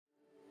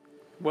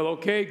Well,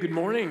 okay, good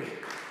morning.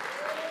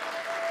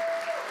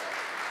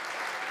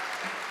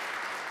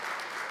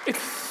 It's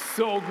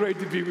so great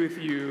to be with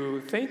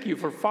you. Thank you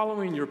for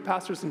following your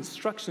pastor's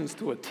instructions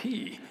to a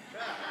T.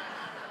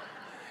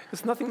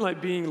 It's nothing like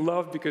being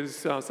loved because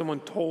someone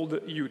told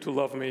you to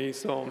love me,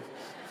 so.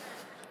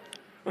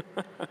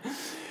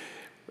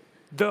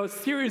 The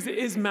series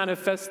is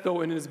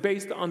Manifesto and is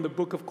based on the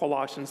book of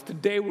Colossians.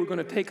 Today we're going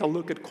to take a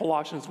look at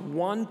Colossians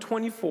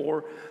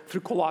 1:24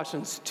 through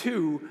Colossians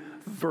 2,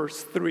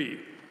 verse 3.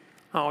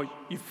 Now,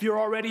 if you're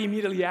already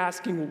immediately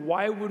asking,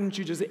 why wouldn't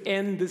you just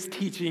end this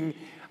teaching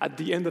at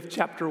the end of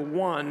chapter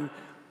 1,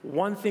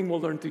 one thing we'll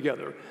learn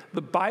together.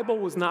 The Bible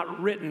was not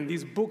written,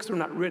 these books were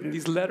not written,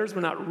 these letters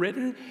were not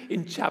written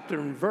in chapter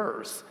and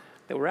verse.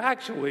 They were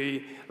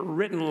actually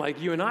written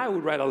like you and I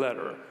would write a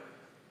letter.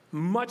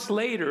 Much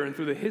later, and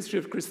through the history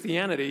of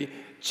Christianity,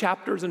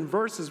 chapters and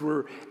verses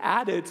were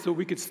added so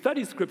we could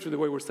study Scripture the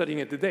way we're studying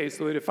it today.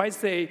 So that if I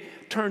say,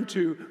 turn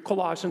to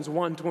Colossians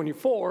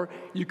 1:24,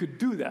 you could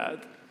do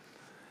that.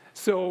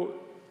 So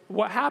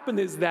what happened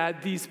is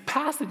that these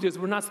passages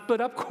were not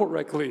split up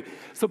correctly.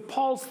 So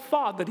Paul's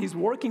thought that he's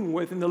working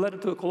with in the letter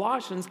to the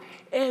Colossians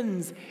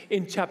ends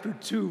in chapter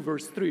 2,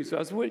 verse 3.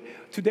 So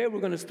today we're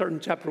going to start in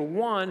chapter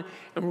 1,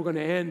 and we're going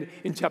to end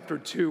in chapter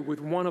 2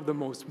 with one of the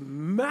most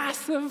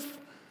massive,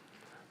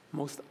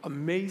 most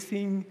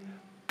amazing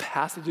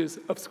passages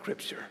of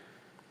Scripture.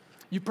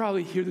 You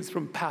probably hear this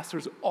from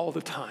pastors all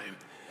the time,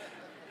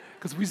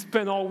 because we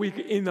spend all week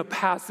in the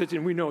passage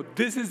and we know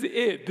this is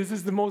it. This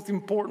is the most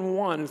important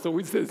one. And so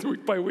we say this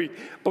week by week.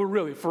 But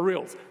really, for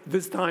reals,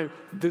 this time,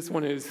 this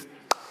one is,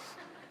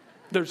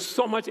 there's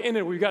so much in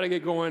it, we got to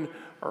get going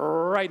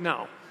right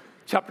now.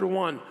 Chapter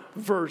 1,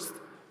 verse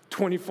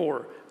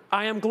 24.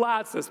 I am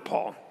glad, says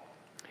Paul,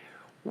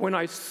 when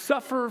I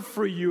suffer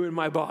for you in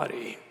my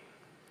body,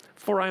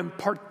 for I am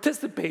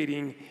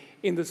participating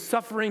in the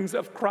sufferings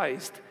of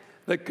Christ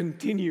that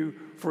continue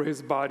for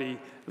his body,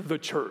 the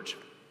church.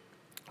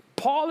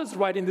 Paul is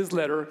writing this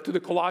letter to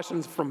the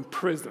Colossians from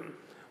prison.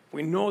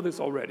 We know this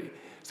already.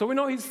 So we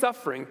know he's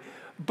suffering.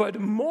 But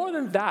more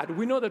than that,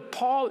 we know that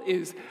Paul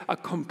is a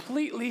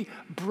completely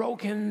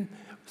broken,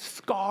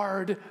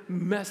 scarred,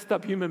 messed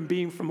up human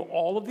being from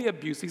all of the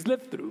abuse he's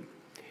lived through.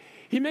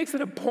 He makes it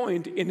a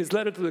point in his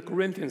letter to the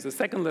Corinthians, the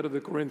second letter to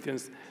the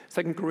Corinthians,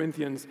 2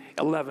 Corinthians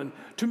 11,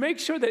 to make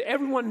sure that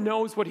everyone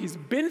knows what he's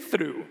been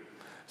through.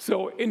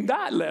 So in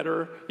that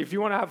letter, if you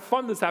want to have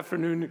fun this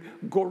afternoon,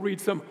 go read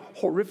some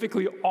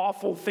horrifically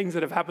awful things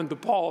that have happened to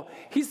Paul.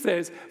 He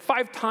says,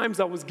 5 times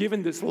I was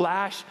given this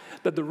lash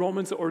that the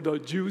Romans or the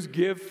Jews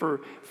give for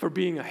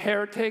being a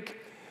heretic.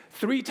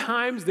 3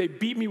 times they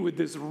beat me with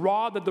this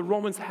rod that the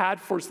Romans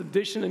had for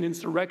sedition and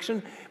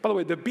insurrection. By the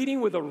way, the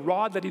beating with a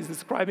rod that he's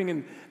describing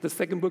in the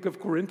second book of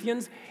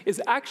Corinthians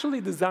is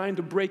actually designed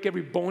to break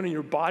every bone in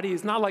your body.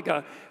 It's not like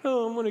I'm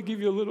going to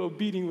give you a little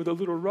beating with a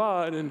little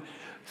rod and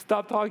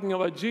stop talking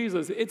about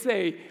Jesus.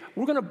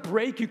 We're going to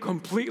break you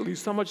completely,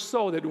 so much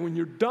so that when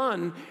you're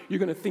done, you're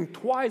going to think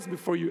twice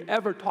before you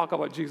ever talk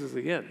about Jesus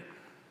again.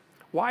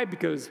 Why?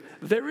 Because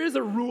there is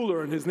a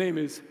ruler, and his name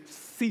is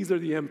Caesar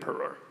the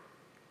emperor.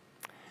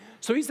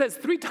 So he says,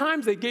 3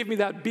 times they gave me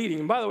that beating.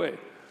 And by the way,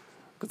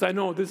 because I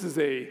know this is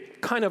a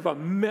kind of a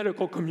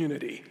medical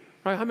community,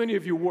 right? How many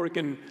of you work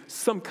in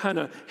some kind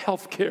of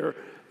healthcare?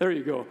 There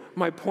you go.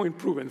 My point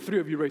proven.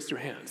 3 of you raised your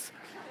hands.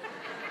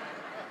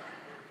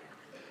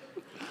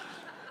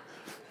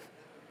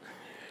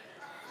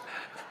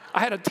 I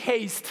had a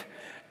taste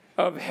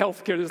of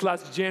healthcare this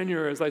last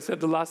January, as I said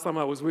the last time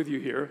I was with you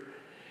here.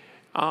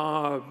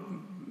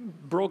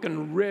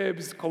 Broken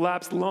ribs,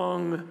 collapsed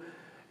lung.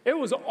 It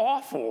was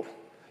awful.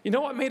 You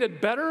know what made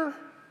it better?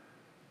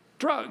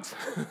 Drugs.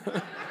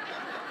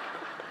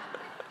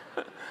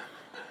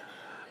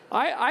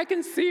 I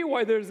can see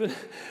why there's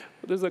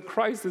a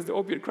crisis, the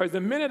opiate crisis.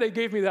 The minute they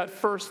gave me that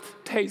first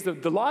taste of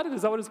Dilaudid,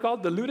 is that what it's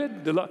called?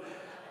 Diluted?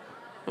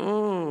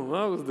 Oh,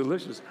 that was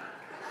delicious.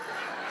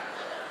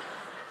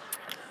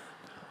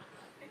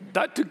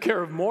 That took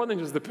care of more than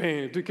just the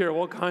pain. It took care of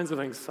all kinds of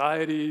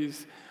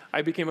anxieties.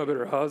 I became a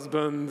better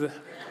husband,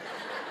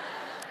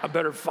 a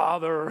better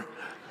father.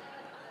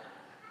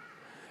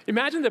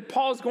 Imagine that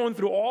Paul's going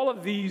through all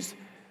of these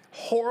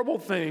horrible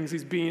things.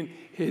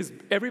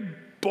 Every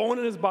bone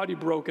in his body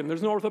broken.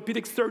 There's no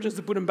orthopedic surgeons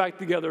to put him back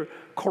together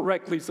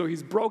correctly. So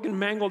he's broken,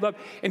 mangled up,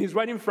 and he's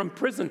writing from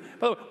prison.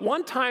 By the way,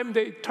 one time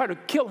they tried to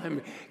kill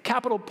him.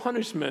 Capital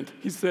punishment,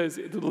 he says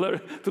to the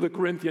letter to the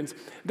Corinthians.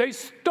 They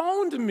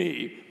stoned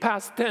me,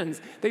 past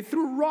tense. They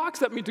threw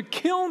rocks at me to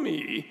kill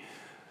me.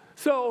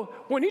 So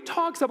when he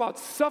talks about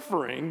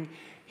suffering,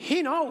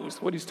 he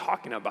knows what he's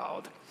talking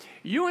about.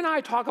 You and I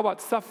talk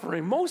about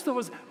suffering. Most of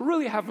us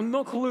really have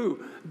no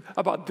clue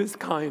about this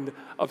kind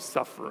of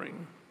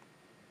suffering.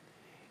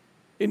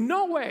 In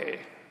no way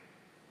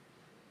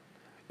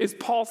is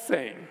Paul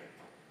saying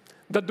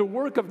that the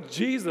work of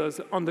Jesus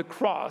on the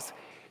cross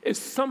is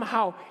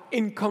somehow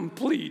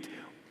incomplete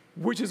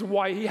which is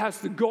why he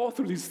has to go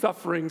through these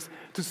sufferings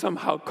to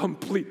somehow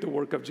complete the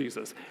work of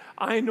Jesus.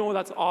 I know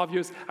that's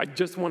obvious. I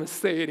just want to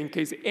say it in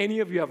case any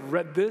of you have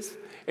read this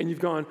and you've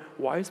gone,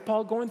 why is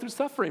Paul going through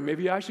suffering?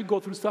 Maybe I should go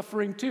through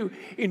suffering too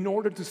in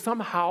order to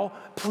somehow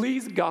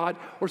please God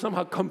or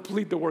somehow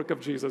complete the work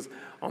of Jesus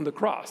on the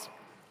cross.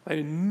 And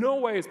in no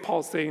way is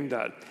Paul saying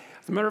that.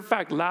 As a matter of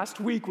fact, last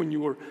week when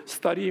you were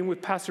studying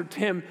with Pastor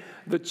Tim,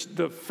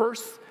 the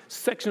first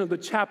section of the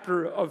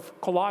chapter of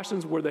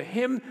Colossians where the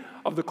hymn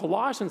of the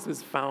Colossians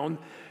is found,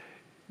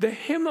 the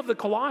hymn of the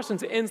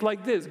Colossians ends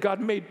like this: God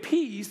made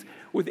peace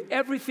with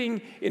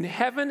everything in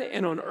heaven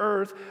and on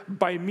earth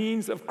by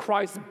means of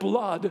Christ's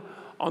blood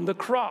on the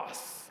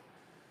cross.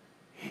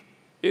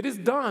 It is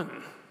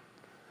done.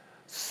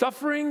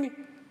 Suffering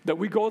that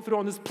we go through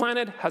on this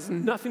planet has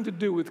nothing to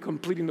do with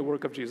completing the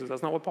work of Jesus.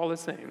 That's not what Paul is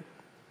saying.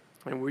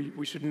 And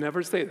we should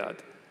never say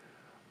that.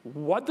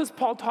 What does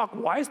Paul talk?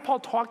 Why is Paul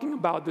talking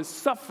about this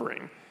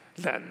suffering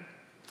then?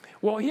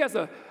 Well, he has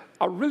a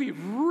really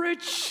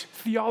rich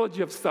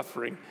theology of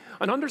suffering,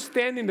 an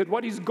understanding that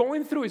what he's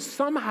going through is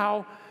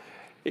somehow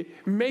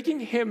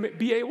making him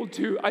be able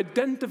to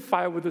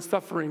identify with the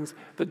sufferings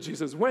that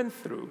Jesus went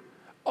through.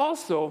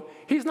 Also,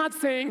 he's not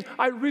saying,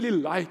 I really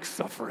like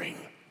suffering.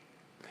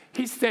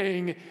 He's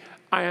saying,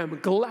 I am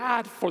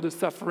glad for the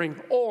suffering,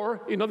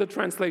 or in other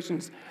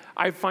translations,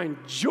 I find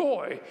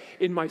joy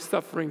in my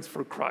sufferings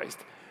for Christ.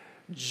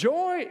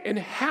 Joy and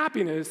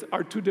happiness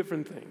are two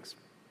different things.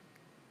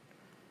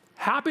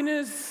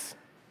 Happiness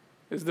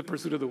is the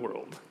pursuit of the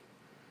world.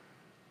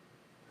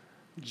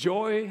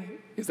 Joy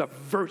is a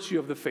virtue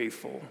of the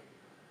faithful.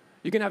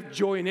 You can have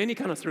joy in any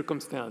kind of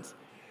circumstance.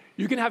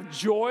 You can have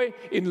joy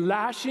in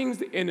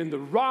lashings and in the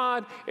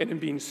rod and in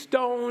being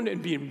stoned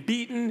and being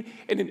beaten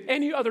and in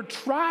any other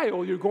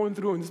trial you're going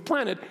through on this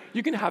planet.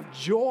 You can have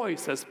joy,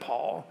 says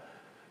Paul,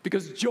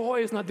 because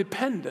joy is not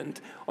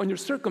dependent on your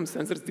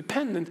circumstances. It's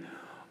dependent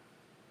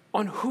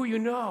on who you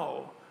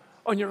know,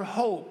 on your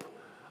hope,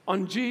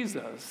 on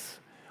Jesus,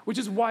 which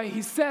is why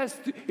he says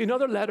in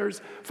other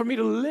letters, for me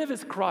to live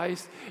is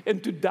Christ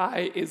and to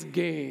die is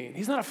gain.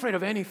 He's not afraid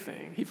of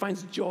anything. He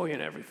finds joy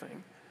in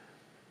everything.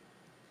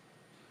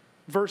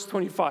 Verse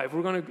 25,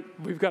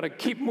 we've got to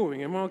keep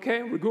moving. Am I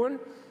okay? We're going?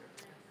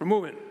 We're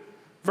moving.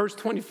 Verse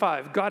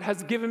 25, God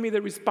has given me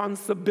the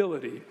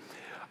responsibility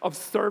of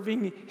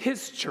serving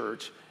his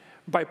church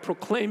by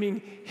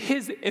proclaiming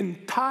his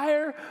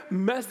entire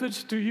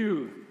message to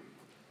you.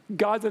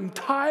 God's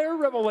entire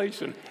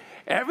revelation.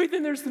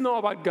 Everything there's to know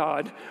about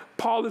God,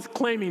 Paul is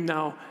claiming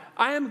now,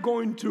 I am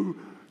going to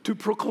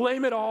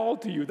proclaim it all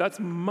to you. That's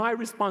my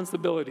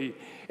responsibility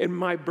and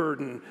my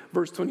burden.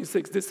 Verse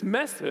 26, this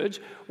message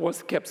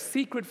was kept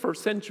secret for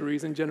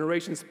centuries and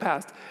generations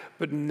past,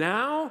 but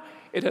now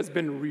it has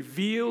been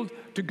revealed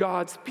to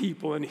God's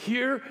people. And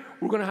here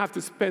we're going to have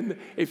to spend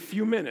a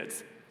few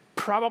minutes,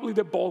 probably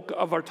the bulk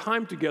of our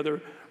time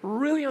together,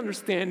 really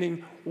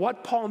understanding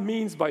what Paul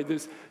means by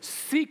this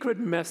secret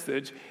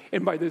message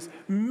and by this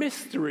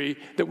mystery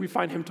that we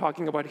find him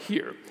talking about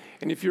here.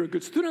 And if you're a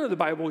good student of the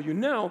Bible, you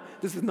know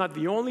this is not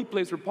the only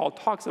place where Paul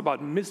talks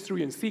about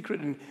mystery and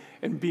secret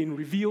and being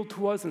revealed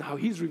to us and how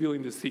he's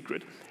revealing the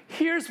secret.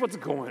 Here's what's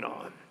going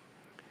on.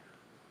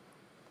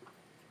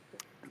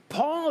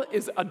 Paul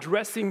is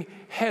addressing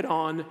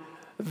head-on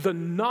the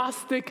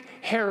Gnostic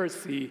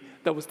heresy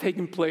that was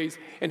taking place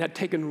and had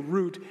taken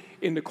root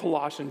in the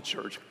Colossian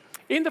church.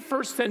 In the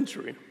first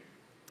century,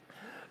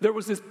 there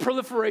was this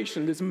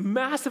proliferation, this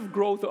massive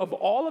growth of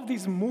all of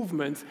these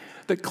movements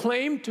that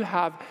claimed to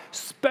have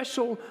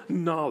special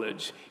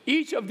knowledge.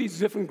 Each of these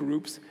different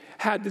groups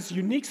had this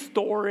unique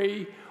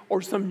story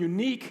or some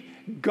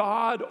unique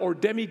god or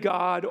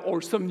demigod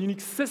or some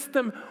unique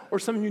system or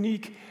some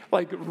unique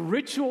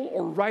ritual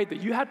or rite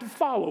that you had to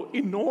follow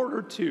in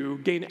order to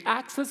gain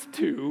access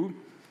to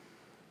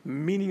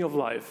meaning of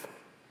life,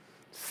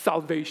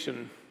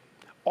 salvation.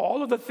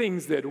 All of the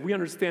things that we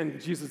understand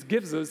Jesus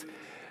gives us,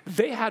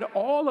 they had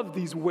all of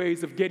these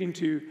ways of getting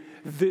to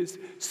this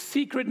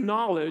secret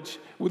knowledge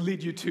would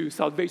lead you to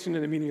salvation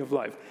and the meaning of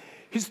life.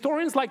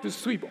 Historians like to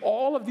sweep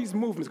all of these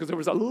movements, because there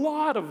was a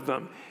lot of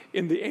them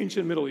in the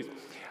ancient Middle East.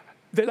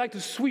 They like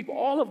to sweep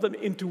all of them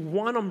into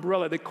one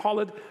umbrella. They call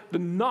it the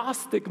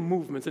Gnostic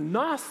movements. And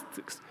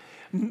Gnostics,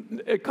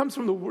 it comes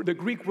from the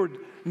Greek word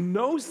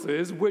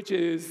gnosis, which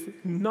is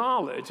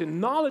knowledge.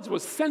 And knowledge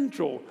was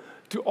central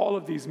to all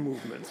of these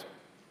movements.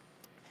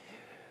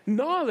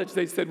 Knowledge,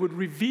 they said, would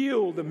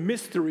reveal the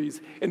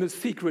mysteries and the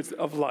secrets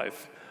of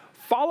life.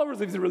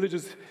 Followers of the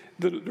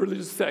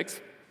religious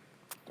sects,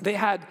 they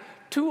had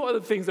two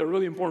other things that are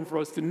really important for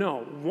us to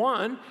know.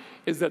 One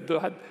is that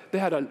they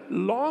had a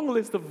long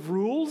list of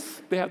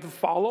rules they had to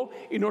follow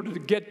in order to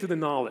get to the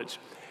knowledge.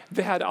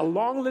 They had a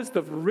long list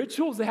of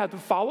rituals they had to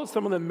follow.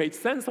 Some of them made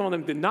sense, some of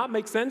them did not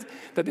make sense,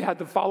 that they had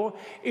to follow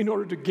in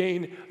order to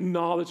gain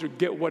knowledge or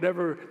get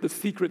whatever the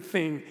secret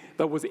thing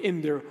that was in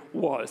there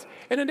was.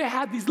 And then they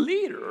had these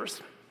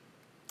leaders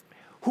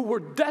who were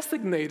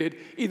designated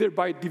either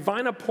by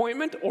divine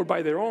appointment or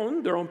by their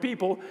own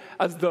people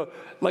as the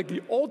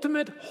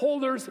ultimate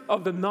holders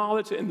of the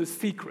knowledge and the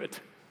secret.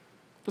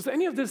 Does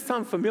any of this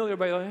sound familiar?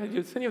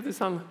 Does any of this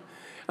sound?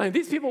 I mean,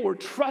 these people were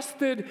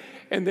trusted,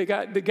 and they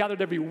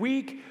gathered every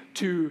week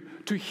to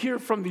hear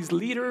from these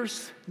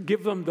leaders,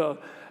 give them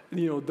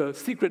the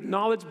secret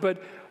knowledge.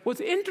 But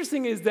what's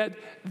interesting is that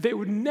they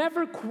would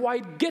never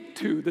quite get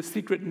to the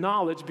secret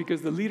knowledge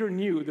because the leader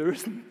knew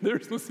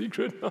there's no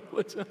secret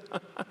knowledge.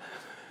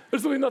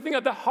 There's really nothing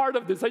at the heart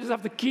of this. I just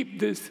have to keep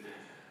this,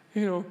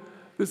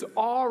 this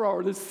aura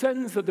or this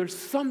sense that there's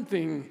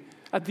something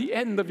at the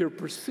end of your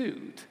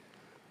pursuit.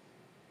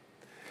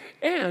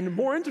 And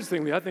more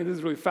interestingly, I think this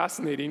is really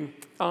fascinating,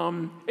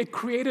 it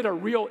created a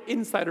real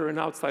insider and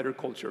outsider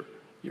culture.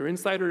 You're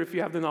insider if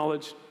you have the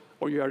knowledge,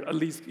 or you are at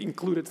least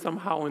included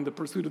somehow in the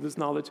pursuit of this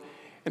knowledge.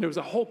 And there was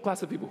a whole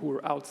class of people who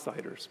were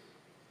outsiders.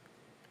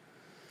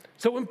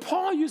 So when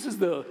Paul uses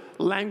the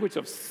language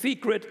of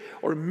secret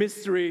or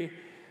mystery,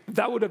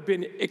 that would have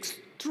been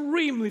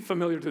extremely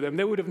familiar to them.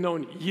 They would have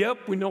known,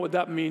 yep, we know what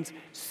that means,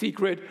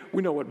 secret.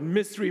 We know what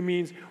mystery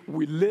means.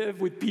 We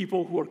live with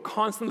people who are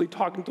constantly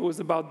talking to us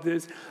about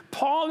this.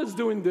 Paul is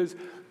doing this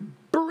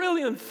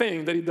brilliant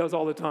thing that he does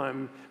all the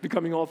time,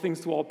 becoming all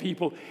things to all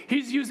people.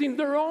 He's using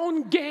their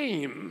own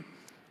game,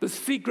 the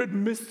secret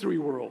mystery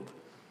world.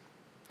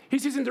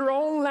 He's using their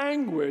own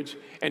language,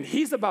 and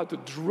he's about to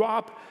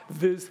drop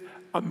this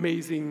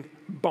amazing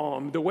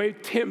bomb. The way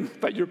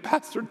your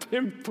pastor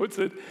Tim puts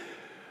it,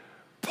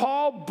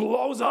 Paul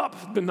blows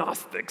up the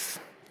Gnostics.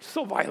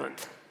 So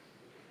violent.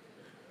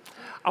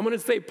 I'm going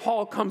to say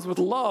Paul comes with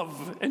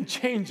love and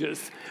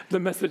changes the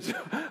message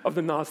of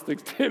the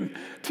Gnostics. Tim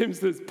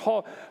says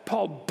Paul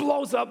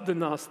blows up the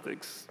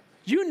Gnostics.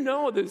 You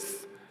know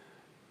this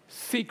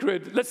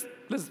secret. Let's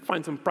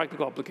find some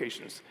practical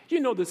applications. You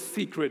know this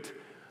secret.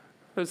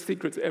 There's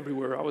secrets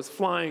everywhere. I was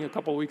flying a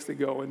couple of weeks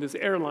ago, and this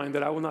airline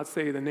that I will not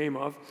say the name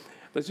of,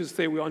 let's just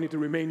say we all need to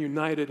remain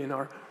united in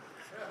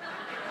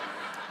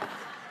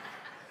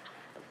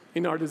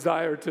our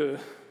desire to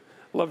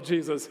love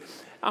Jesus.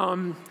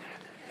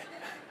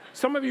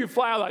 Some of you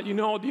fly a lot. You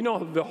know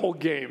the whole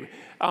game.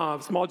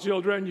 Small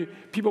children,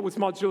 people with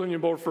small children, you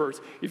board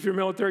first. If you're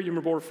military, you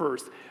may board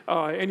first.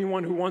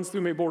 Anyone who wants to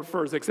may board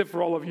first, except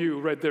for all of you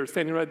right there,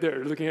 standing right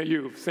there, looking at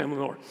you, Sam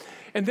Lenore.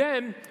 And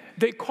then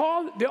they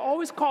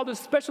always call this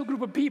special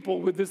group of people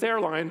with this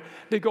airline.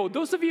 They go,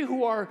 those of you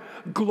who are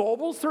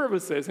global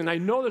services, and I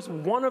know there's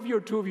one of you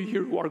or two of you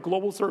here who are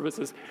global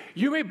services,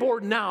 you may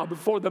board now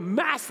before the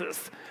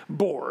masses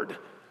board.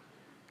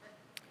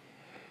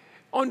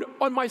 On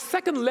my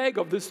second leg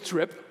of this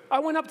trip, I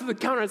went up to the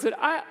counter and I said,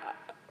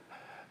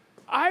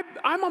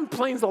 I'm on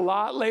planes a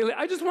lot lately.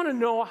 I just want to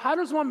know, how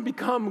does one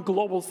become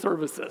global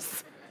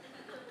services?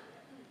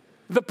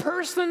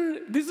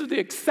 These are the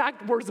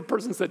exact words the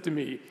person said to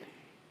me.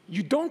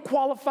 You don't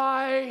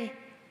qualify,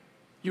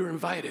 you're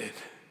invited.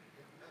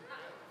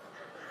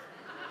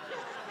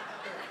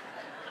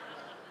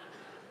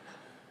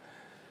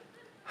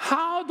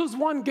 How does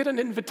one get an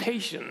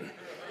invitation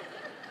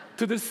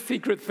to this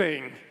secret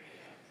thing?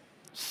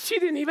 She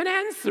didn't even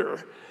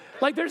answer.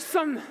 Like there's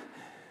some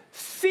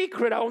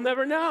secret I will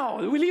never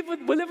know. We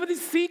live with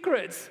these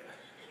secrets.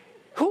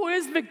 Who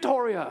is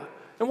Victoria?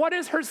 And what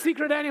is her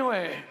secret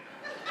anyway?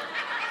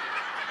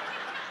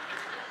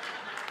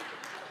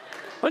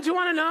 Don't you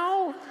want to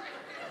know?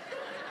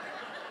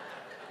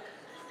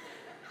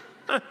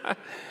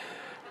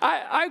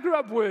 I grew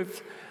up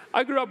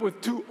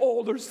with two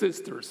older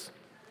sisters.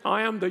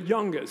 I am the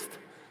youngest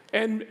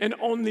and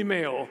only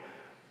male.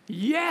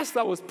 Yes,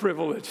 I was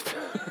privileged.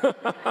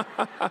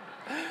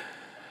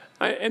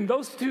 And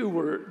those two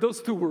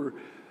were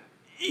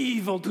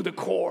evil to the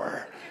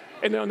core.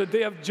 And on the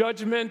day of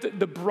judgment,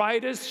 the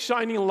brightest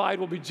shining light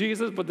will be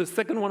Jesus, but the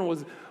second one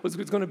was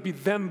going to be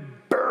them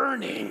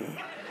burning.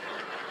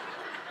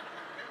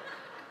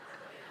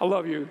 I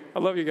love you. I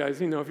love you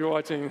guys. If you're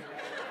watching,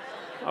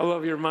 I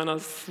love your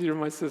hermanas. You're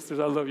my sisters.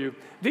 I love you.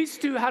 These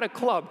two had a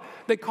club.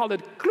 They called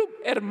it Club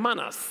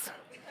Hermanas.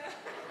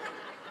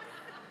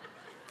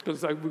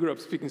 Because we grew up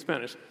speaking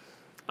Spanish.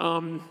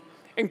 And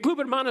Club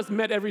Hermanas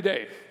met every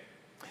day.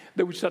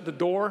 They would shut the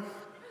door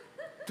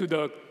to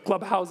the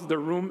clubhouse, their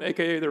room,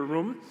 a.k.a. their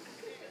room.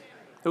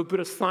 They would put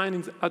a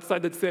sign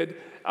outside that said,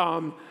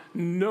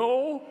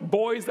 no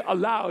boys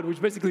allowed, which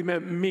basically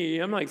meant me.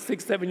 I'm like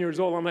 6, 7 years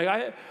old. I'm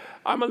like,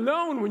 I'm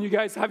alone when you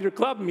guys have your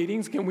club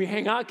meetings. Can we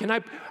hang out?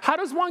 How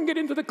does one get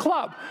into the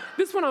club?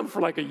 This went on for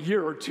like a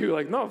year or two.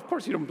 Like, no, of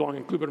course you don't belong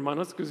in Club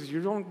Hermanas because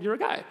you're a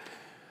guy.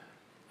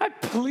 I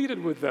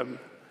pleaded with them.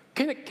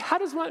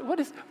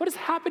 What is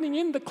happening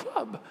in the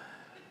club?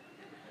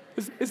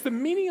 Is the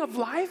meaning of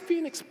life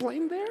being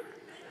explained there?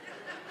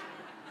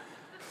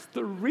 Is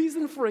the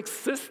reason for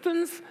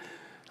existence?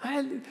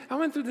 I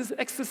went through this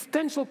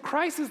existential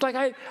crisis.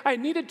 Like I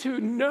needed to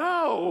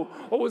know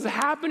what was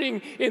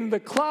happening in the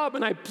club,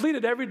 and I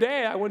pleaded every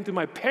day. I went to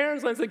my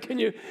parents and I said, "Can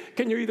you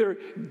either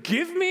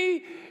give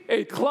me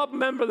a club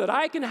member that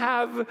I can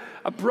have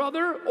a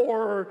brother,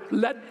 or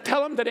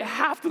tell them that they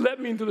have to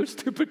let me into their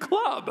stupid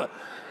club?"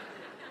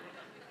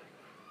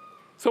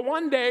 So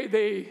one day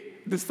they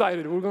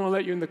decided, we're going to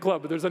let you in the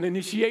club, but there's an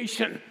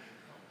initiation.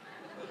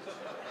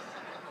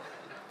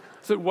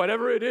 So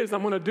whatever it is,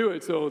 I'm going to do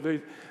it. So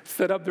they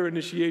set up their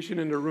initiation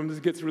in their room. This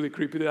gets really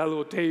creepy. They had a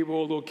little table,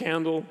 a little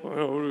candle.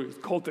 Oh, it was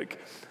cultic.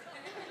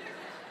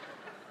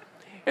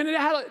 And they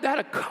had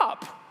a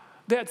cup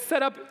they had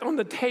set up on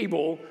the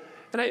table.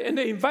 And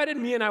they invited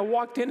me, and I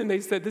walked in, and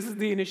they said, this is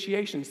the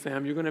initiation,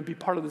 Sam. You're going to be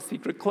part of the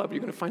secret club. You're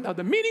going to find out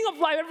the meaning of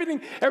life.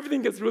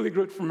 Everything gets really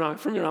good from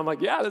here. I'm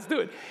like, yeah, let's do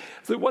it.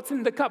 So what's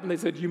in the cup? And they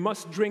said, you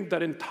must drink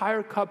that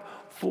entire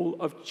cup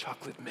full of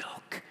chocolate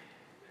milk.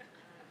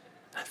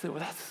 I said,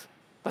 well,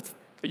 are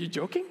you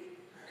joking?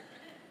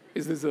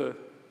 Is this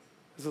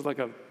like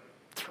a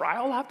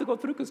trial I have to go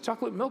through? Because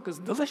chocolate milk is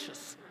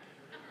delicious.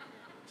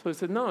 So I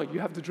said, no,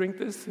 you have to drink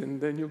this, and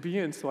then you'll be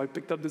in. So I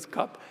picked up this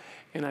cup,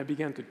 and I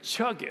began to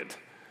chug it.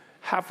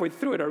 Halfway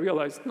through it, I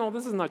realized, no,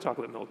 this is not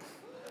chocolate milk.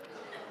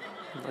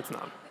 No, it's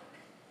not.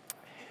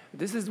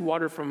 This is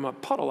water from a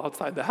puddle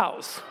outside the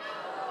house.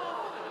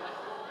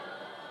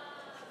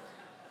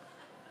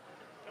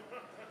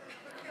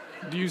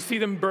 Do you see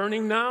them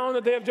burning now on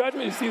the day of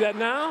judgment? You see that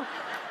now?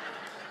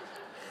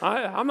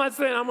 I'm not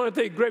saying I'm going to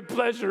take great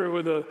pleasure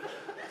with the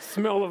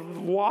smell of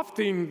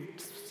wafting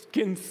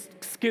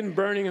skin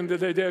burning on the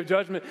day of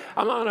judgment.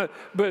 I'm not going to,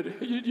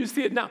 but you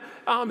see it now.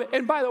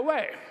 And by the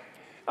way,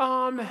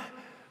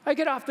 I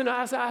get often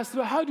asked,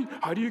 how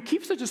do you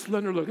keep such a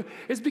slender look?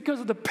 It's because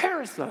of the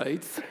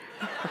parasites.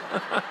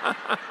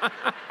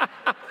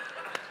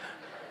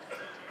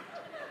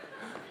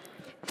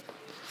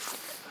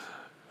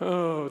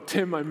 Oh,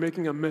 Tim, I'm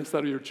making a mess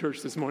out of your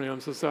church this morning.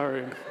 I'm so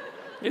sorry.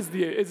 It's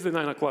the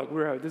 9 o'clock.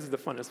 This is the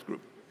funnest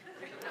group.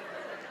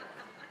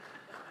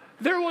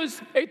 There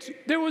was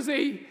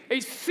a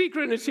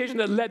secret initiation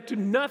that led to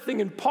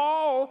nothing, and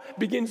Paul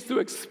begins to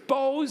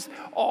expose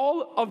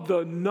all of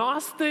the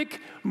Gnostic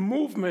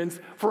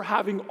movements for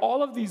having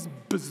all of these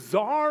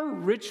bizarre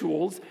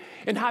rituals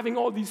and having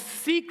all these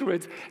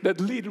secrets that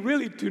lead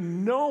really to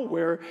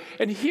nowhere.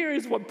 And here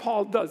is what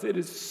Paul does. It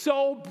is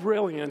so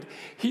brilliant.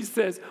 He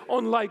says,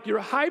 unlike your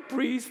high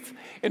priests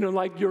and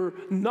unlike your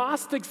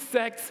Gnostic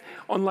sects,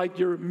 unlike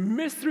your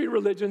mystery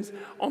religions,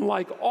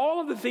 unlike all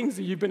of the things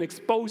that you've been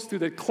exposed to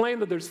that claim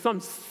that there's some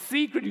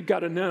secret you got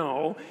to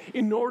know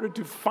in order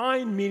to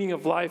find meaning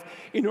of life,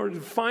 in order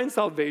to find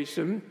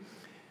salvation,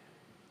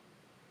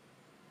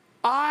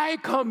 I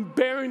come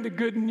bearing the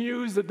good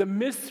news that the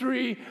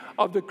mystery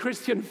of the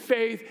Christian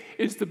faith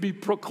is to be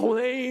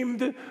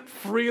proclaimed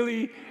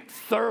freely,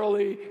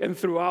 thoroughly, and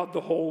throughout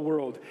the whole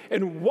world.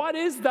 And what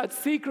is that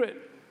secret?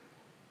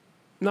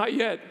 Not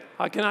yet.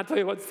 I cannot tell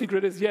you what the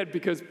secret is yet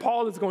because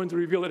Paul is going to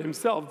reveal it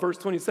himself. Verse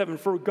 27,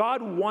 for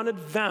God wanted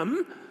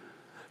them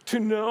to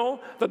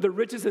know that the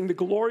riches and the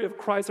glory of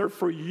Christ are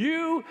for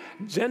you,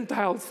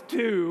 Gentiles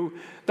too.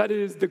 That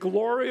is, the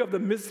glory of the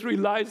mystery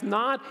lies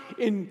not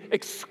in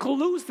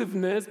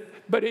exclusiveness,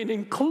 but in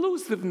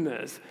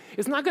inclusiveness.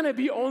 It's not going to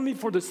be only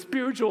for the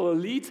spiritual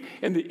elites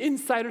and the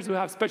insiders who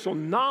have special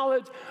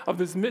knowledge of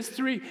this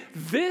mystery.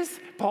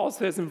 This, Paul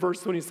says in verse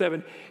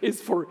 27,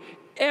 is for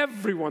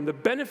everyone. The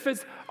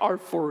benefits are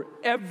for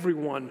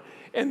everyone.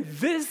 And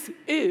this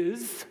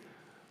is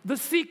the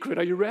secret.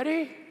 Are you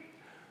ready?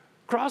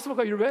 Crosswalk,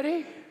 are you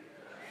ready?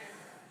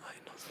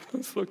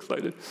 I'm so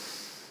excited.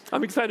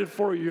 I'm excited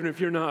for you, even if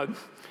you're not.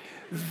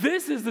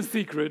 This is the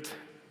secret,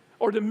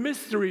 or the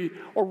mystery,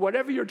 or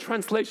whatever your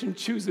translation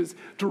chooses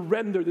to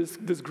render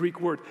this Greek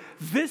word.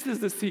 This is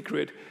the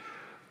secret.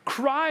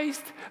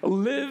 Christ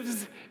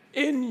lives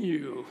in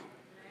you.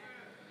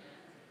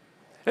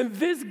 And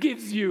this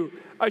gives you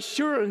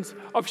assurance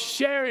of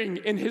sharing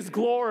in his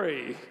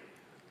glory.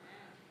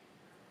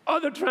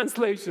 Other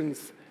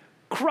translations,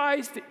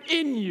 Christ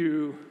in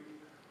you,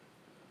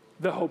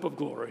 the hope of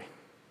glory.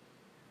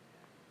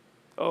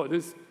 Oh,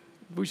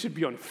 we should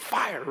be on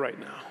fire right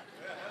now.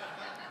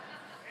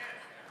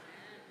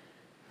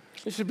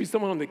 There should be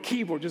someone on the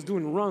keyboard just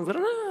doing runs.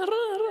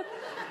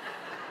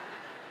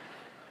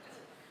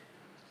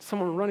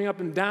 Someone running up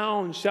and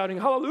down, shouting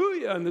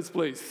hallelujah in this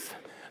place.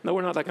 No,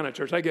 we're not that kind of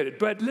church. I get it.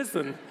 But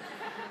listen,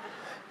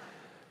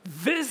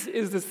 this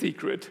is the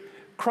secret.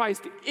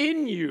 Christ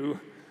in you,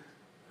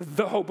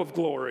 the hope of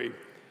glory.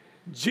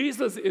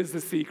 Jesus is the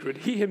secret.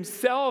 He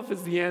himself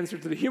is the answer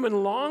to the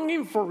human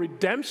longing for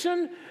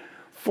redemption,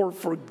 for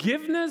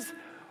forgiveness,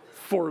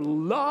 for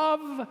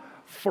love,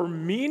 for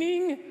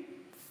meaning.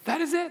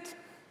 That is it.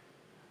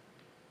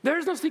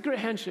 There's no secret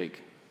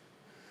handshake.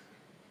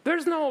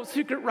 There's no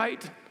secret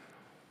rite.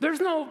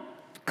 There's no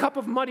cup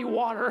of muddy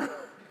water.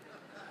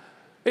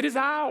 It is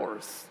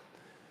ours.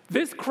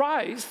 This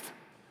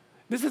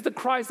is the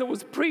Christ that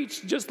was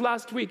preached just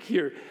last week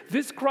here.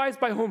 This Christ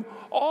by whom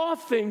all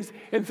things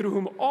and through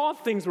whom all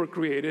things were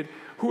created,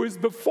 who is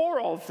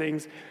before all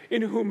things,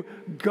 in whom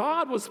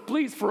God was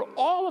pleased for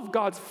all of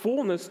God's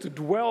fullness to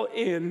dwell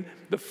in,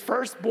 the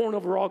firstborn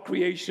over all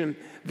creation,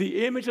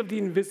 the image of the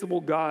invisible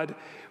God,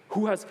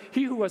 who has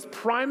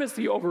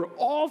primacy over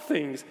all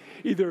things,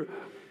 either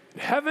in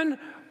heaven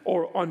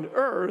or on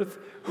earth,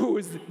 who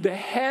is the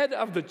head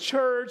of the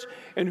church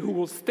and who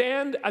will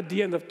stand at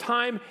the end of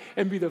time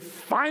and be the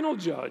final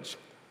judge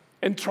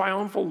and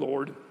triumphal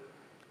Lord.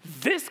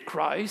 This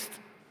Christ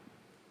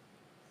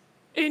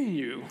in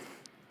you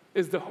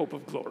is the hope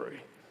of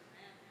glory.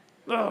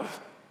 Ugh.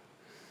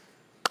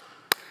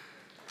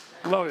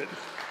 Love it.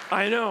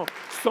 I know.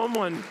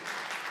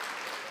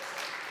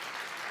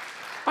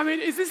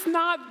 Is this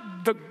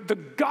not the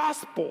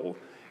gospel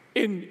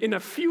in a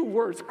few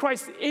words?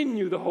 Christ in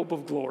you, the hope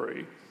of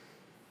glory.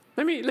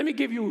 Let me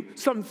give you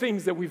some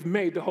things that we've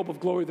made the hope of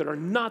glory that are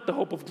not the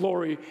hope of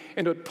glory,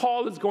 and that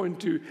Paul is going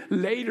to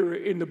later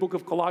in the book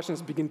of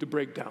Colossians begin to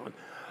break down.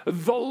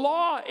 The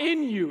law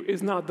in you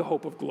is not the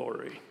hope of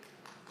glory.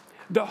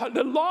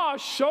 The law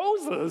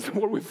shows us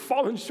where we've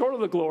fallen short of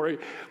the glory,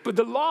 but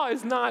the law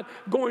is not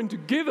going to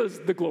give us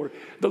the glory.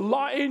 The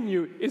law in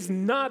you is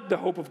not the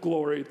hope of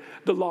glory.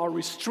 The law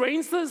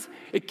restrains us.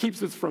 It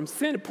keeps us from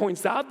sin. It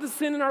points out the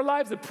sin in our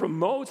lives. It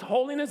promotes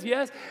holiness,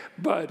 yes,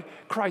 but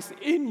Christ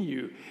in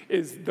you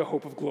is the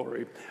hope of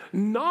glory.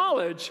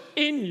 Knowledge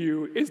in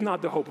you is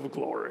not the hope of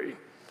glory.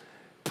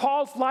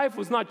 Paul's life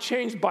was not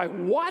changed by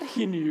what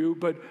he knew,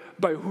 but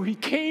by who he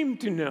came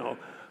to know,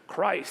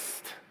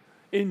 Christ.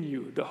 In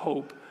you, the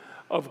hope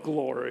of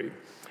glory.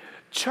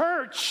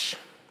 Church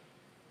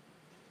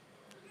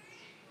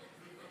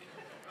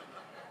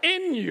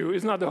in you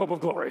is not the hope of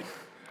glory.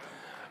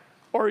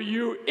 Or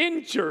you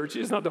in church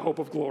is not the hope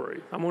of glory.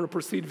 I'm going to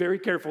proceed very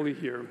carefully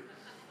here.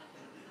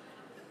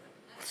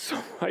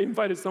 So I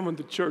invited someone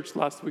to church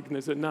last week and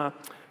they said, nah,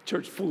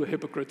 church full of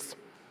hypocrites.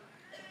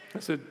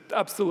 I said,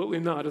 absolutely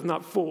not. It's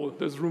not full.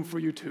 There's room for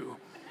you too.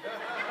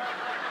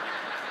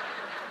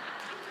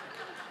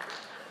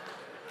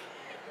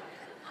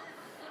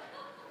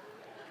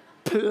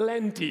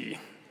 Plenty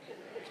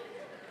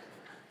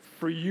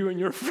for you and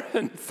your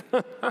friends.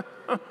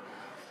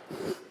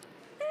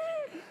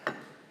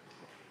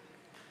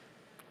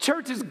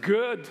 Church is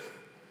good,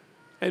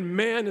 and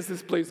man, is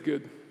this place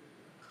good.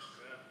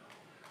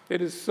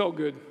 It is so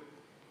good.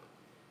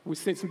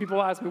 Some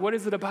people ask me, what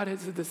is it about it?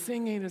 Is it the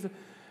singing?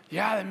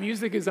 Yeah, the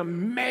music is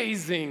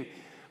amazing,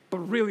 but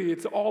really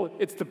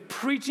it's the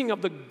preaching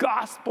of the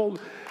gospel,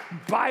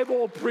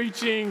 Bible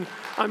preaching.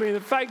 The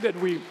fact that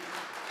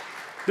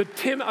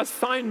Tim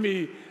assigned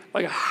me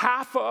like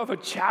half of a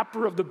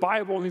chapter of the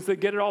Bible, and he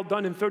said, get it all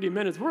done in 30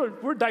 minutes.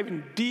 We're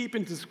diving deep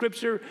into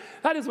Scripture.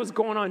 That is what's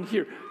going on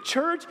here.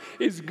 Church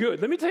is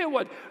good. Let me tell you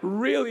what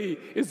really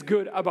is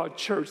good about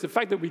church. The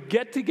fact that we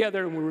get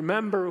together and we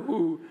remember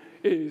who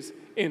is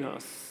in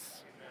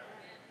us.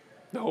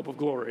 The hope of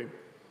glory.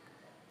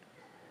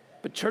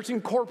 But Church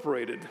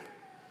Incorporated,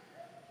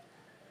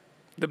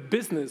 the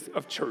business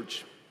of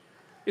church,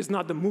 is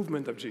not the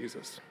movement of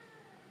Jesus.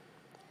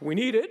 We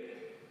need it.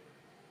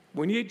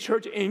 We need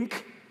Church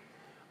Inc.,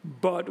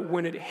 but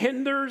when it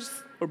hinders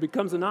or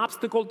becomes an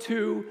obstacle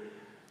to,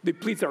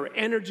 depletes our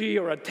energy,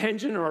 our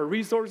attention, or our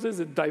resources,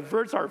 it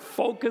diverts our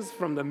focus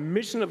from the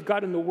mission of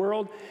God in the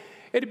world,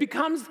 it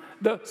becomes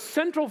the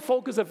central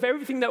focus of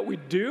everything that we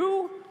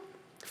do.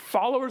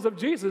 Followers of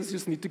Jesus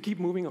just need to keep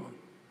moving on.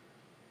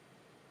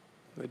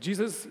 The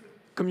Jesus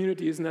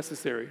community is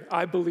necessary.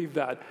 I believe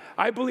that.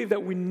 I believe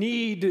that we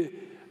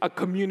need a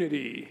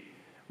community.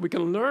 We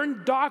can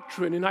learn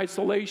doctrine in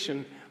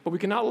isolation, but we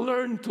cannot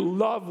learn to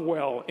love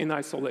well in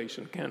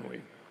isolation, can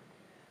we?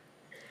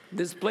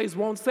 This place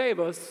won't save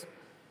us.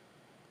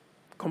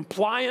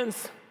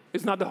 Compliance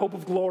is not the hope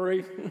of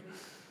glory.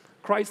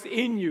 Christ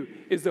in you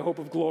is the hope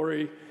of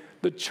glory.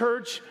 The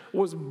church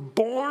was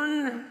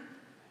born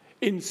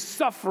in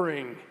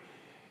suffering,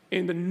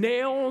 in the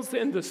nails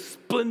and the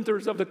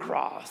splinters of the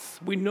cross.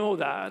 We know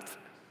that.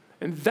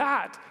 And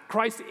that,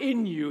 Christ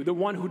in you, the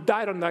one who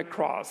died on that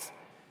cross,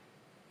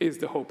 is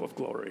the hope of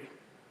glory.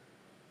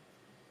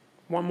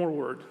 One more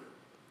word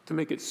to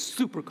make it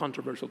super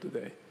controversial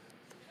today.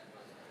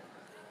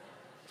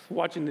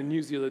 Watching the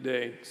news the other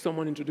day,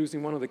 someone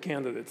introducing one of the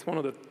candidates, one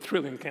of the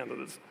trillion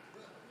candidates.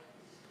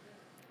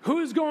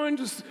 Who's going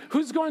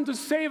to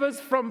save us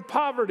from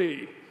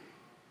poverty?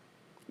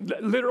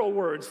 Literal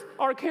words.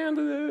 Our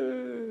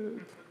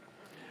candidate.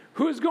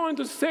 Who's going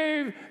to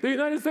save the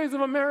United States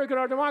of America,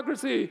 our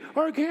democracy?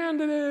 Our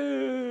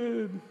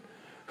candidate.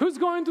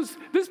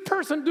 This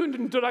person doing the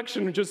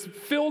introduction just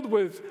filled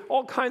with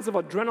all kinds of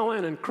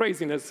adrenaline and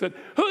craziness said,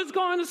 who's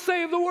going to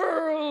save the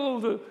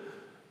world?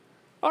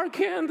 Our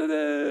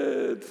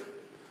candidate.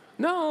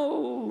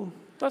 No,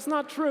 that's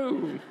not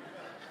true.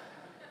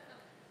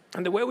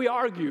 And the way we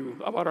argue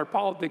about our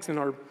politics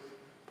and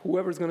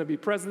whoever's going to be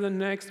president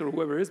next, or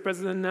whoever is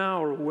president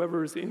now, or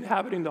whoever's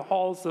inhabiting the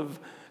halls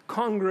of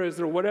Congress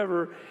or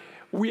whatever,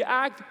 we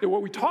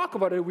talk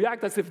about it, we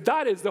act as if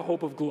that is the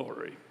hope of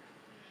glory.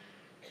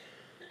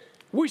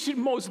 We should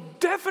most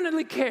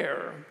definitely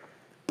care.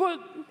 But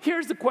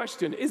here's the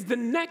question. Is the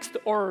next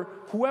or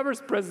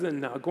whoever's president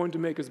now going to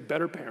make us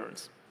better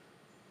parents?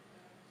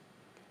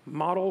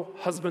 Model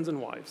husbands and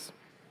wives.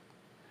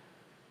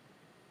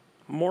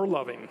 More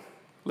loving,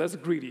 less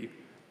greedy,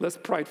 less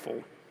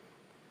prideful.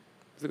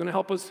 Is it going to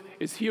help us?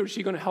 Is he or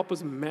she going to help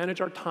us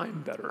manage our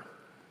time better?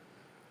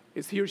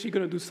 Is he or she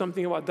going to do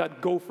something about that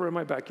gopher in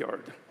my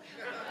backyard?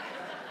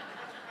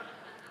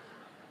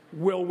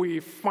 Will we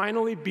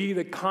finally be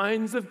the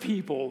kinds of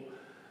people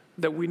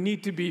that we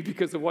need to be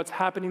because of what's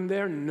happening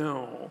there?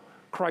 No.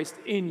 Christ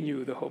in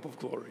you, the hope of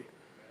glory.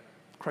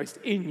 Christ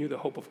in you, the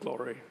hope of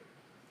glory.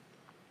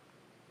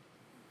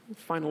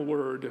 Final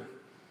word.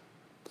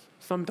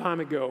 Some time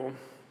ago,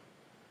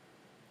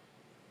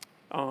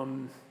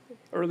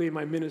 early in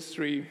my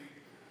ministry,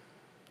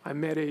 I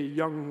met a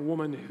young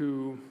woman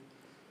who,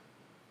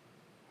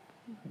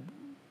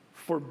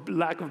 for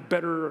lack of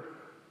better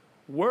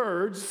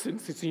words,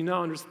 since you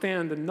now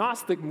understand the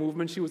Gnostic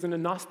movement, she was in a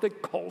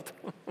Gnostic cult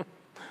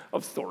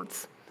of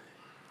sorts.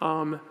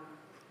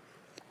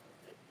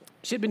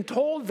 She had been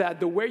told that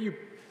the way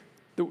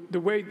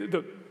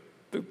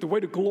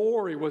to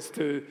glory was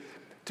to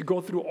go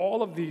through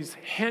all of these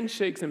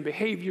handshakes and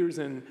behaviors,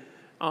 and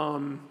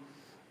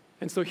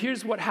so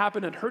here's what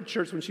happened at her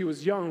church when she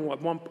was young.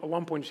 At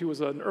one point, she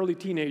was an early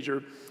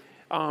teenager.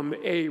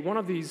 One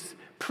of these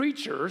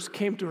preachers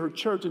came to her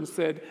church and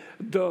said,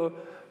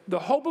 the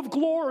hope of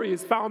glory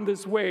is found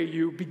this way.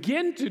 You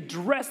begin to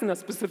dress in a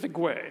specific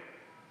way.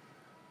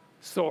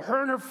 So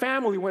her and her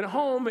family went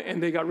home,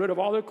 and they got rid of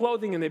all their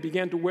clothing, and they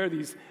began to wear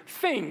these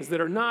things that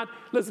are not,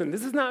 listen,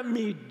 this is not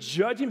me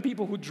judging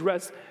people who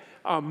dress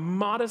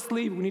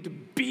modestly. We need to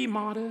be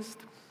modest.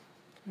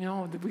 You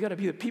know, we got to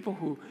be the people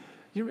who,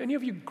 any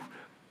of you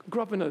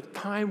grew up in a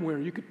time where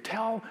you could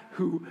tell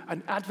who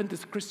an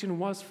Adventist Christian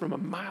was from a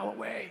mile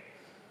away?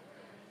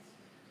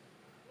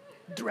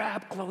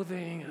 Drab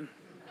clothing and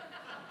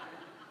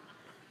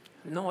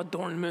no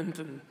adornment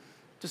and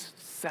just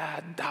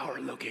sad, dour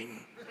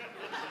looking.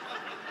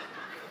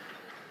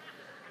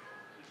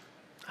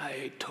 I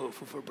ate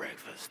tofu for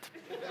breakfast.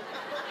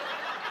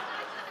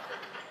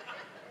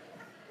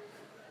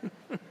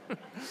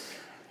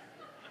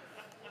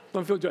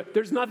 Don't feel joy.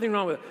 There's nothing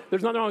wrong with it.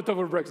 There's nothing wrong with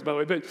tofu for breakfast, by the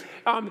way.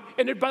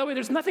 But by the way,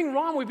 there's nothing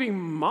wrong with being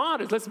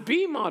modest. Let's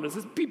be modest.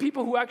 Let's be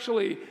people who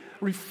actually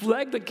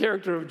reflect the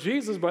character of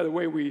Jesus by the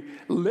way we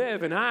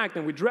live and act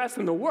and we dress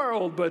in the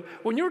world. But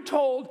when you're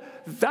told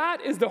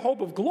that is the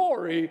hope of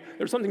glory,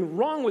 there's something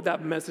wrong with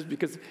that message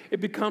because it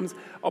becomes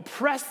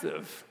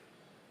oppressive.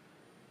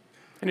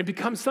 And it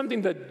becomes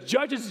something that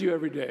judges you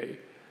every day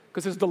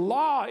because there's the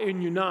law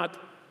in you, not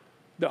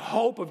the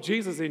hope of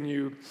Jesus in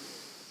you.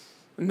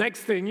 The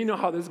next thing, you know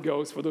how this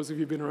goes for those of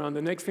you who've been around.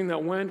 The next thing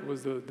that went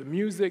was the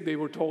music. They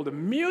were told the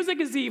music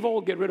is evil,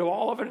 get rid of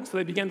all of it. And so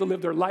they began to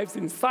live their lives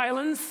in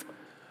silence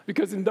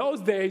because in those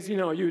days, you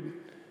know,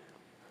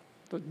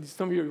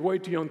 some of you are way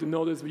too young to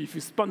know this, but if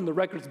you spun the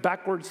records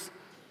backwards,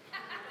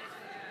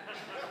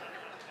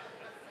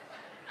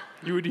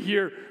 you would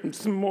hear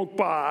smoke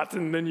pot,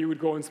 and then you would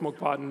go and smoke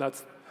pot, and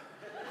that's...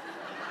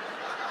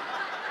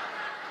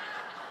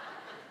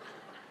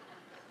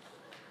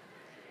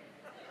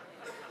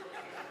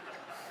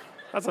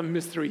 That's a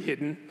mystery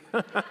hidden.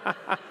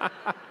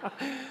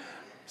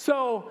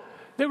 So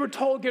they were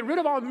told, get rid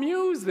of all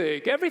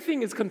music.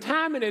 Everything is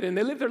contaminated, and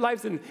they live their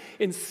lives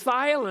in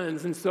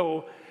silence. And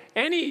so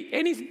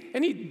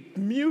any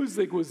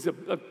music was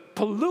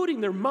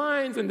polluting their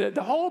minds, and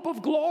the hope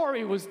of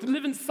glory was to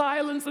live in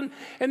silence. And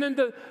then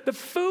the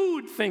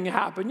food thing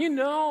happened. You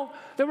know,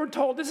 they were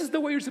told, this is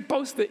the way you're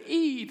supposed to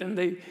eat. And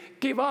they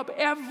gave up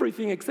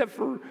everything except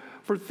for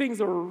things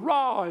that were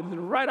raw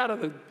and right out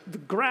of the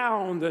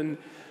ground. And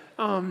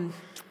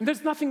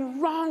there's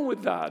nothing wrong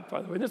with that,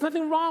 by the way. There's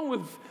nothing wrong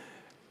with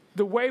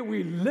the way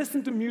we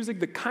listen to music,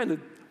 the kind of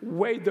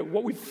way that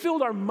what we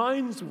filled our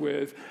minds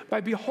with.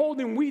 By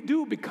beholding, we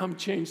do become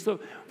changed.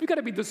 So we've got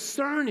to be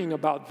discerning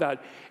about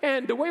that.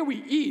 And the way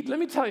we eat, let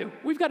me tell you,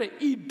 we've got to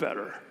eat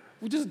better.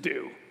 We just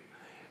do.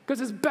 Because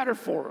it's better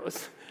for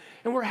us.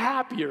 And we're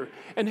happier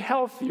and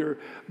healthier.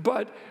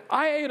 But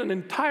I ate an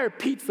entire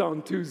pizza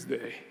on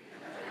Tuesday.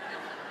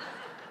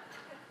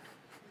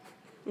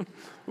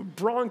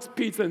 Bronx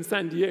Pizza in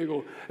San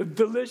Diego,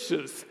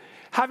 delicious.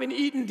 Having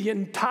eaten the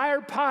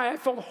entire pie, I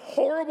felt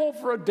horrible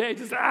for a day.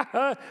 Just,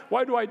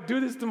 why do I do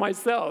this to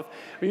myself?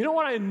 But you know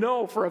what I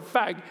know for a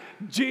fact?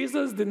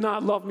 Jesus did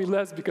not love me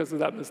less because of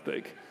that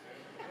mistake.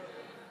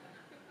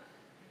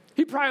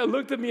 He probably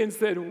looked at me and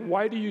said,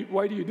 why do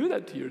you do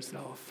that to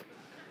yourself?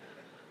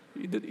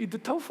 Eat the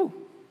tofu.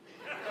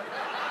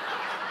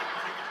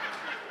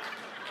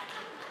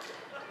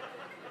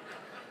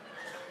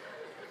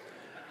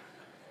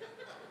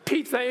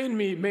 Pizza in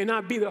me may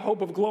not be the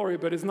hope of glory,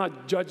 but it's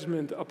not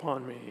judgment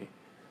upon me.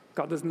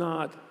 God does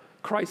not.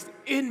 Christ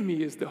in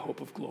me is the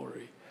hope of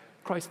glory.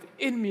 Christ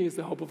in me is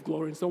the hope of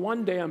glory. And so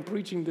one day I'm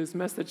preaching this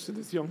message to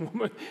this young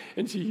woman,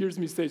 and she hears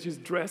me say, she's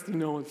dressed, you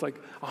know, it's like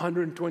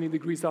 120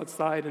 degrees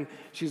outside, and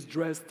she's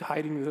dressed,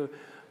 hiding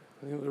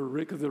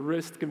because the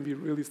wrist can be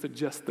really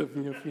suggestive,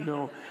 you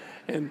know.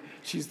 And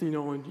she's, you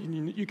know,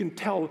 and you can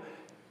tell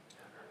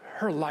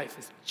her life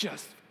is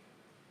just,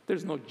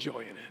 there's no joy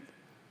in it.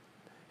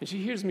 And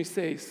she hears me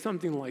say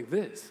something like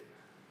this,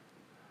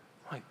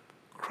 like,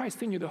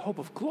 Christ in you, the hope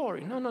of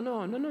glory. No.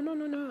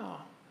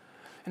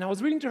 And I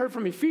was reading to her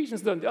from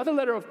Ephesians, the other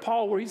letter of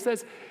Paul, where he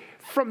says,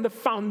 from the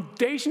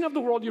foundation of the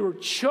world, you were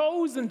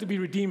chosen to be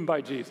redeemed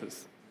by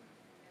Jesus.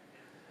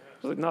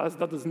 I was like, no,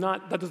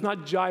 that does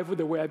not jive with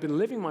the way I've been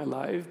living my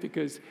life,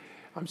 because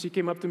she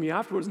came up to me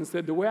afterwards and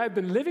said, the way I've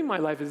been living my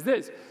life is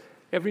this.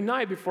 Every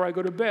night before I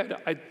go to bed,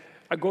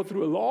 I go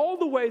through all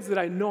the ways that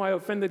I know I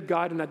offended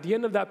God, and at the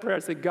end of that prayer, I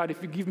say, God,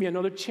 if you give me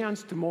another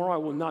chance tomorrow, I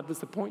will not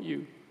disappoint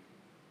you.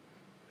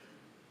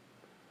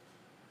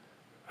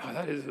 Oh,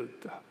 that is a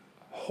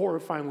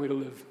horrifying way to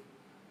live.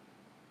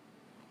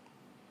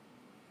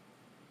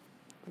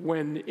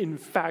 When, in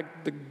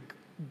fact, the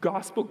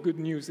gospel good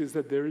news is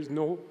that there is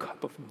no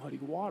cup of muddy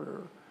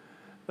water,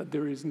 that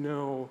there is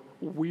no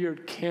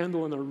weird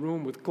candle in a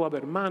room with club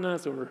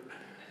hermanas, or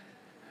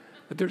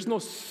that there's no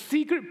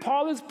secret.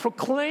 Paul is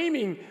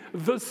proclaiming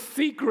the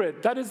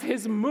secret. That is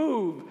his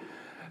move.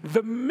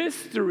 The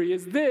mystery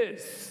is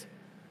this: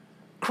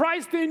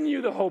 Christ in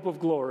you, the hope of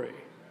glory.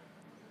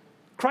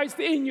 Christ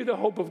in you, the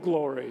hope of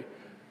glory.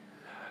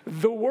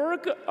 The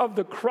work of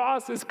the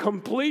cross is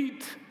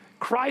complete.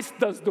 Christ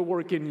does the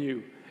work in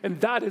you, and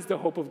that is the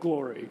hope of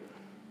glory.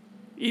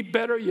 Eat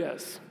better,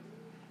 yes.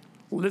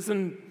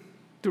 Listen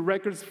to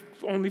records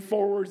only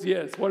forwards,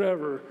 yes,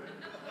 whatever.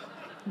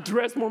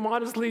 Dress more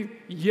modestly,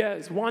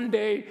 yes. One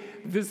day,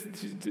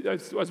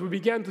 as we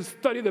began to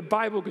study the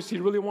Bible, because she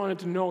really wanted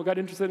to know, got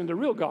interested in the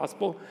real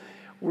gospel,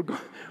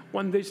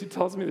 one day she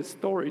tells me the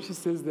story. She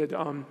says that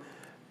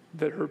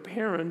her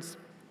parents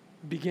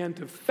began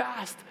to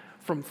fast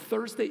from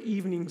Thursday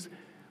evenings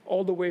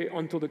all the way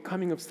until the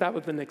coming of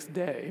Sabbath the next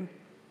day.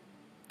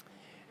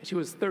 And she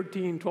was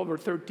 12 or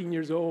 13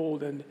 years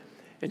old, and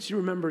she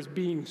remembers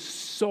being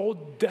so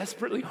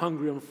desperately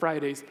hungry on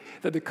Fridays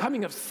that the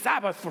coming of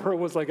Sabbath for her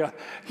was like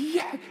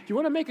yeah, you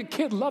want to make a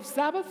kid love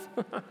Sabbath?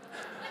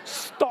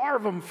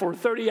 Starve them for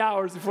 30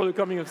 hours before the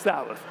coming of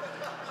Sabbath.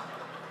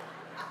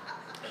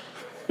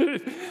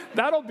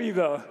 That'll be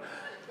the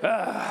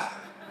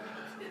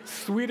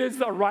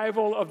sweetest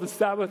arrival of the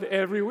Sabbath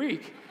every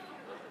week.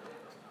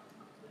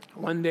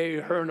 One day,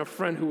 her and a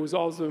friend who was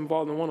also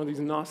involved in one of these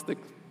Gnostic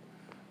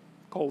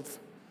cults,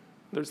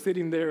 they're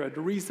sitting there at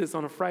recess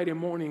on a Friday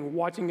morning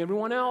watching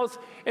everyone else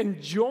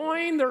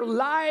enjoying their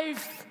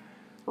life,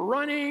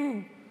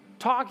 running,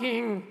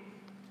 talking,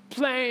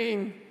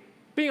 playing,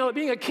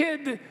 being a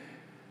kid.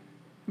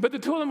 But the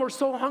two of them were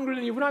so hungry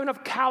that you wouldn't have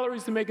enough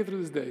calories to make it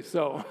through this day.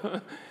 So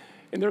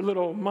in their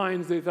little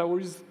minds, they thought, we'll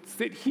just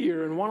sit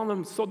here. And one of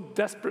them, so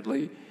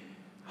desperately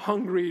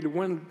hungry,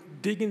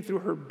 went digging through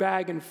her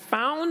bag and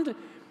found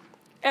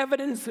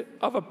evidence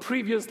of a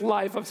previous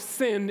life of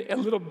sin, a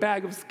little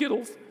bag of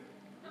Skittles.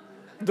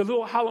 The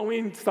little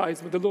Halloween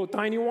size, but the little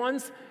tiny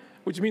ones,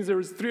 which means there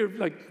was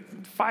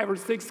 5 or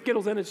 6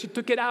 Skittles in it. She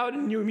took it out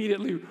and knew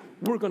immediately,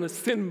 we're going to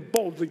sin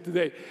boldly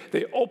today.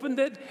 They opened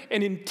it,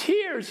 and in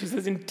tears, she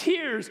says, in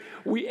tears,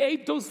 we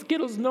ate those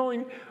Skittles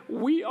knowing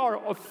we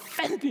are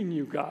offending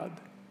you, God.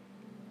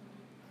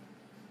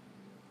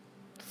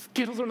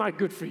 Skittles are not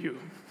good for you.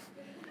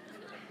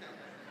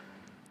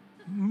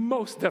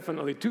 Most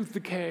definitely, tooth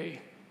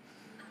decay,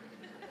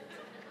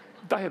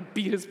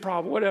 diabetes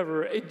problem,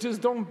 whatever. It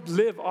just don't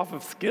live off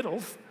of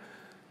Skittles.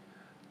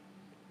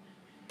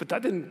 But they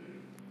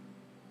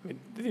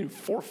didn't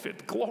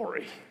forfeit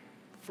glory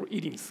for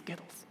eating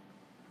Skittles.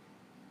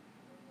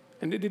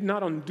 And they did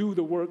not undo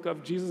the work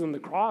of Jesus on the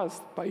cross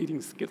by eating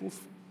Skittles.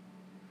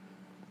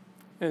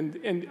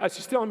 And as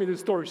she's telling me this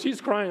story, she's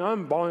crying,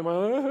 I'm bawling,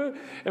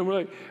 and we're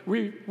like,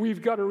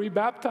 we've got to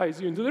rebaptize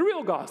you into the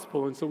real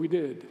gospel. And so we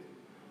did.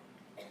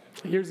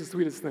 Here's the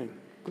sweetest thing,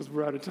 because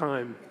we're out of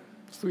time.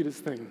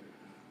 Sweetest thing.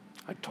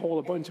 I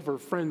told a bunch of her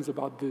friends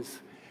about this,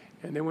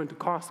 and they went to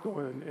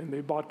Costco, and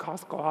they bought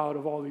Costco out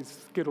of all these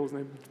Skittles,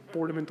 and they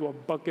poured them into a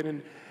bucket,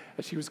 and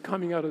as she was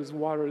coming out of this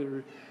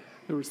water,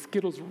 there were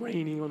Skittles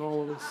raining on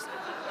all of us.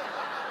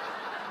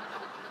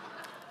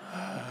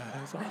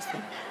 It was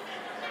awesome.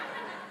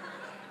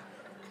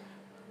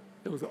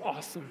 It was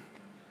awesome.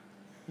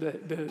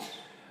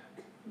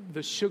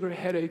 The sugar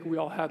headache we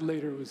all had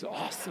later was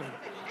awesome.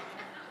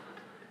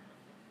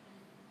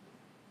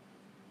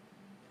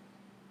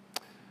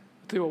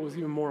 I'll tell you what was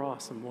even more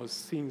awesome was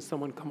seeing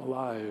someone come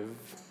alive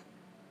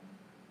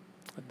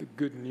at the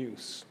good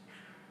news.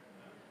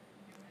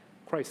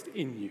 Christ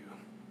in you,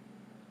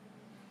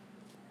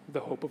 the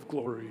hope of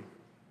glory.